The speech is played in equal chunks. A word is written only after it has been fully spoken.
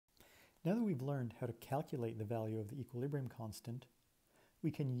Now that we've learned how to calculate the value of the equilibrium constant, we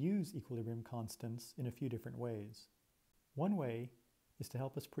can use equilibrium constants in a few different ways. One way is to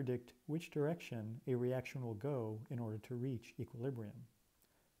help us predict which direction a reaction will go in order to reach equilibrium.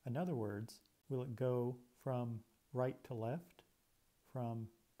 In other words, will it go from right to left, from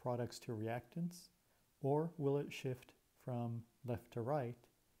products to reactants, or will it shift from left to right,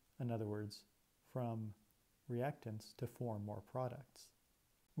 in other words, from reactants to form more products?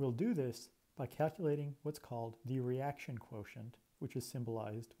 We'll do this by calculating what's called the reaction quotient, which is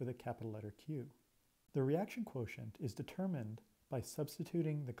symbolized with a capital letter Q. The reaction quotient is determined by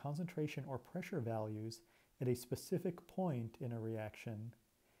substituting the concentration or pressure values at a specific point in a reaction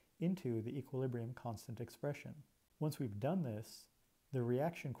into the equilibrium constant expression. Once we've done this, the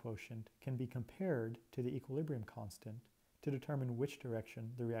reaction quotient can be compared to the equilibrium constant to determine which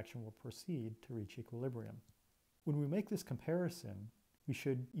direction the reaction will proceed to reach equilibrium. When we make this comparison, we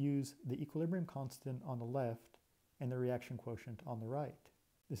should use the equilibrium constant on the left and the reaction quotient on the right.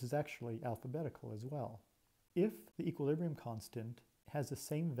 This is actually alphabetical as well. If the equilibrium constant has the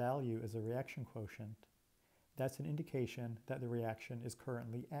same value as the reaction quotient, that's an indication that the reaction is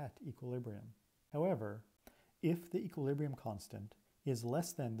currently at equilibrium. However, if the equilibrium constant is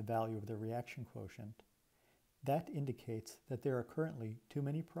less than the value of the reaction quotient, that indicates that there are currently too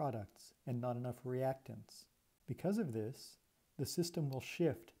many products and not enough reactants. Because of this, the system will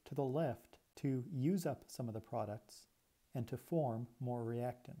shift to the left to use up some of the products and to form more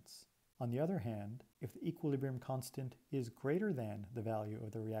reactants. On the other hand, if the equilibrium constant is greater than the value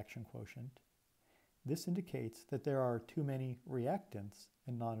of the reaction quotient, this indicates that there are too many reactants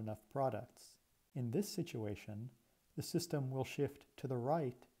and not enough products. In this situation, the system will shift to the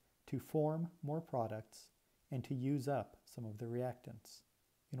right to form more products and to use up some of the reactants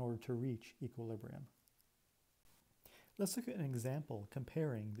in order to reach equilibrium. Let's look at an example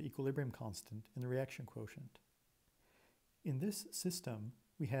comparing the equilibrium constant and the reaction quotient. In this system,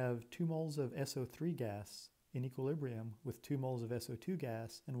 we have 2 moles of SO3 gas in equilibrium with 2 moles of SO2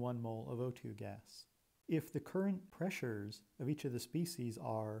 gas and 1 mole of O2 gas. If the current pressures of each of the species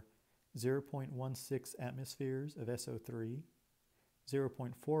are 0.16 atmospheres of SO3,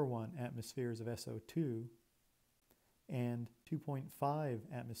 0.41 atmospheres of SO2, and 2.5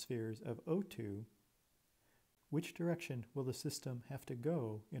 atmospheres of O2, which direction will the system have to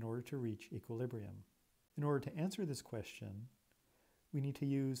go in order to reach equilibrium? In order to answer this question, we need to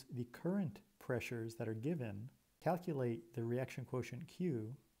use the current pressures that are given, calculate the reaction quotient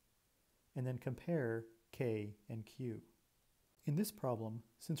Q, and then compare K and Q. In this problem,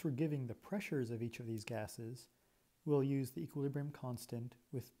 since we're giving the pressures of each of these gases, we'll use the equilibrium constant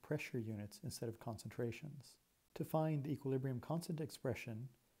with pressure units instead of concentrations. To find the equilibrium constant expression,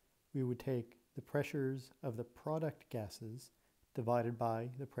 we would take the pressures of the product gases divided by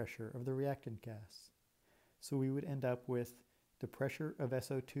the pressure of the reactant gas. So we would end up with the pressure of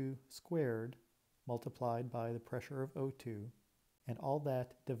SO2 squared multiplied by the pressure of O2, and all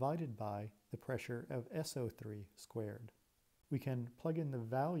that divided by the pressure of SO3 squared. We can plug in the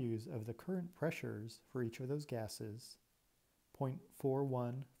values of the current pressures for each of those gases,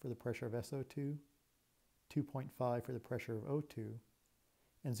 0.41 for the pressure of SO2, 2.5 for the pressure of O2,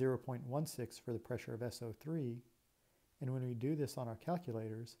 and 0.16 for the pressure of SO3, and when we do this on our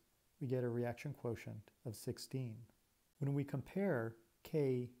calculators, we get a reaction quotient of 16. When we compare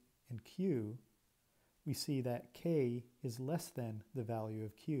K and Q, we see that K is less than the value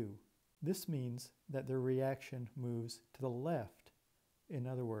of Q. This means that the reaction moves to the left. In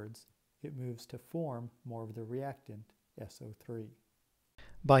other words, it moves to form more of the reactant, SO3.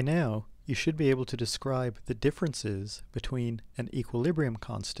 By now, you should be able to describe the differences between an equilibrium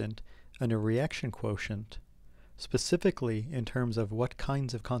constant and a reaction quotient, specifically in terms of what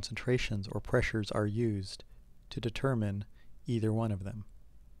kinds of concentrations or pressures are used to determine either one of them.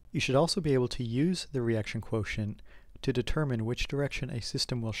 You should also be able to use the reaction quotient to determine which direction a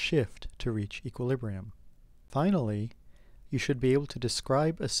system will shift to reach equilibrium. Finally, you should be able to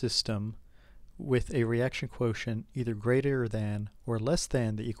describe a system with a reaction quotient either greater than or less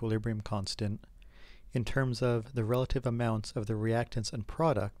than the equilibrium constant in terms of the relative amounts of the reactants and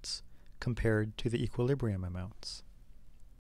products compared to the equilibrium amounts.